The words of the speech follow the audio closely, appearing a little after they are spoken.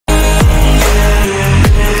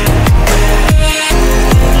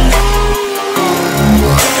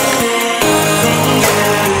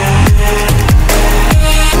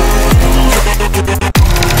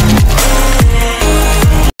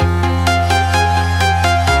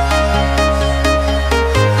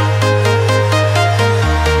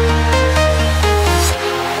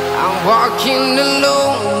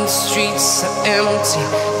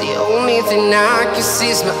thing I can see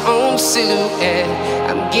is my own silhouette.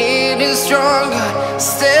 I'm getting stronger,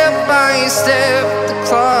 step by step. The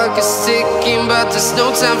clock is ticking, but there's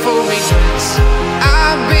no time for regrets.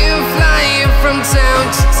 I've been flying from town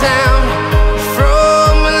to town,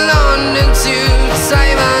 from London to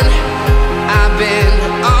Taiwan. I've been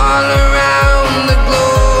all around the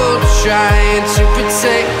globe, trying to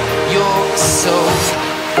protect your soul.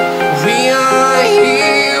 We are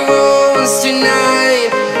heroes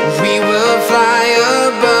tonight. We will fly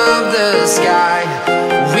above the sky.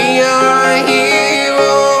 We are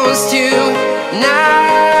heroes tonight.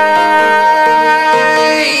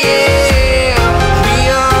 Yeah. We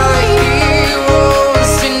are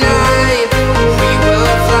heroes tonight. We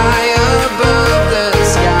will fly above the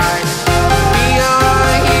sky. We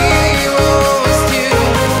are heroes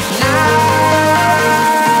tonight.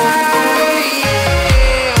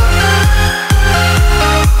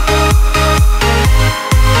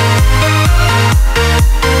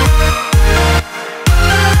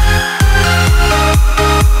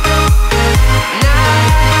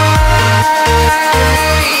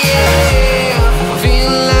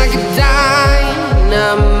 Feeling like a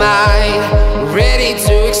dynamite, ready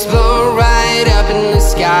to explode right up in the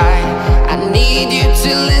sky. I need you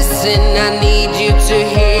to listen, I need you to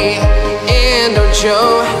hear, and don't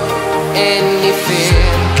show any fear.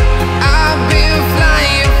 I've been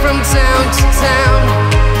flying from town to town,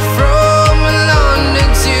 from London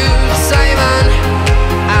to Taiwan.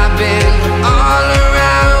 I've been all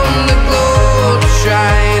around the globe,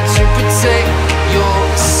 trying to protect your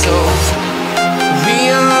soul. We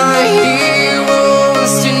are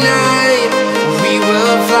heroes tonight. We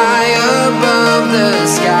will fly above the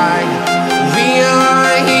sky. We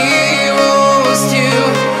are heroes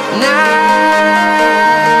tonight.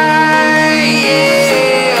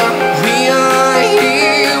 Yeah. We are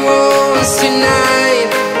heroes tonight.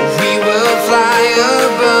 We will fly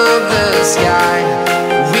above the sky.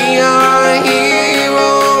 We are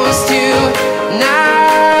heroes tonight.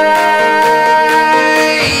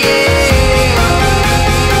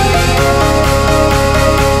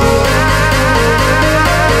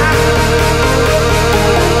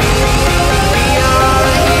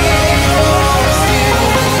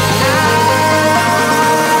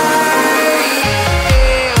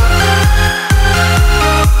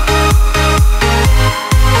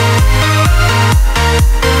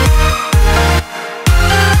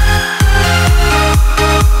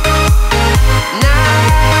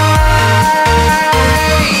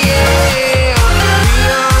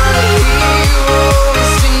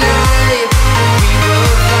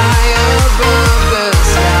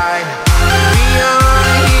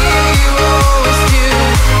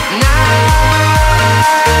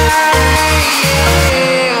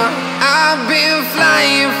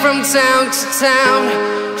 Town to town,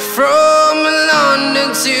 from London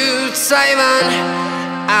to Taiwan.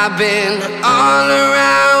 I've been all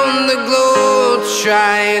around the globe,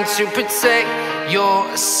 trying to protect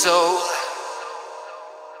your soul.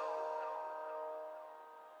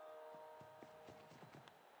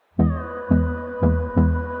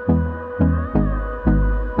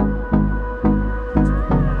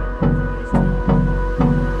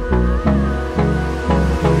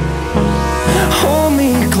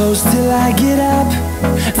 Close till I get up.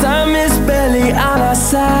 Time is barely on our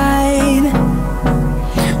side.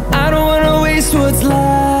 I don't wanna waste what's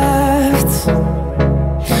left.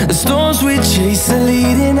 The storms we chase are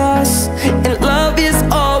leading us, and love is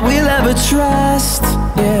all we'll ever trust.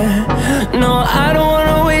 Yeah, no, I don't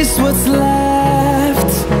wanna waste what's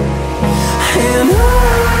left. And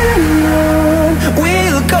on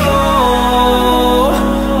we'll go,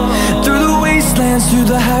 through the wastelands, through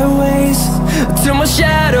the highways, till my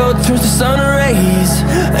shadow turns to sun rays.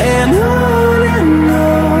 And on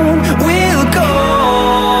we'll go,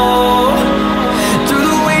 through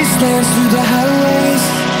the wastelands, through the highways.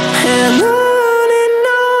 And on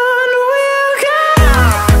we'll go.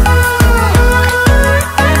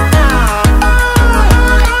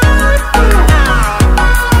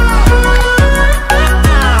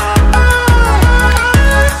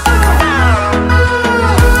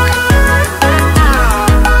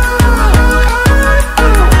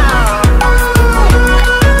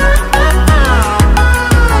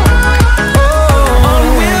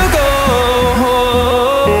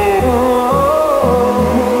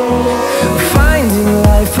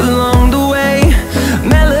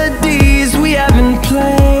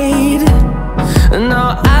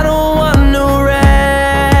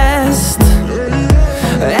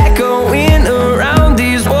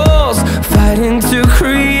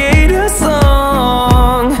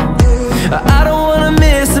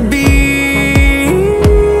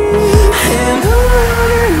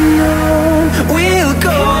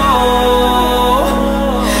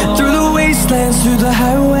 the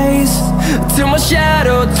highways, till my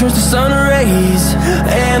shadow turns to sun rays.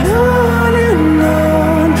 And on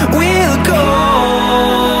we'll go,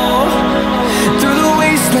 through the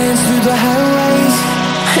wastelands, through the highways,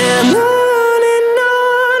 and on.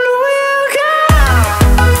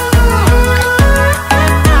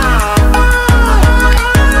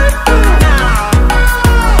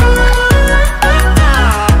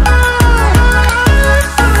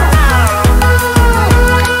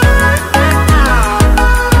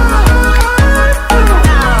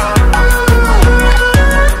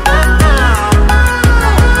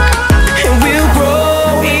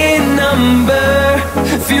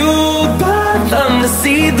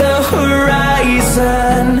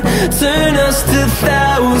 Turn us to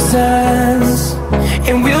thousands,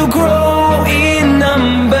 and we'll grow in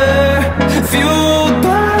number, fueled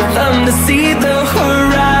by them to see the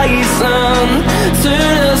horizon.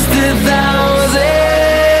 Turn us to thousands,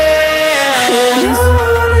 and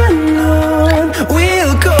on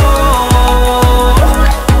we'll go,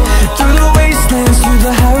 through the wastelands, through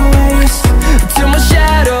the highways, till my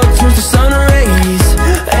shadow turns to sun rays.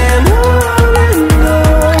 And on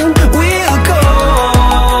we'll go,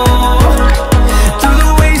 through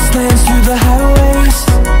the wastelands, through the highways,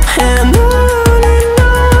 and on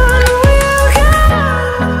we'll go.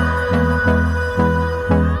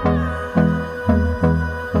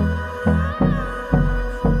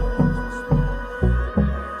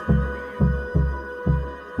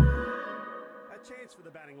 A chance for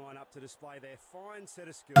the batting lineup to display their fine set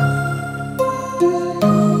of skills.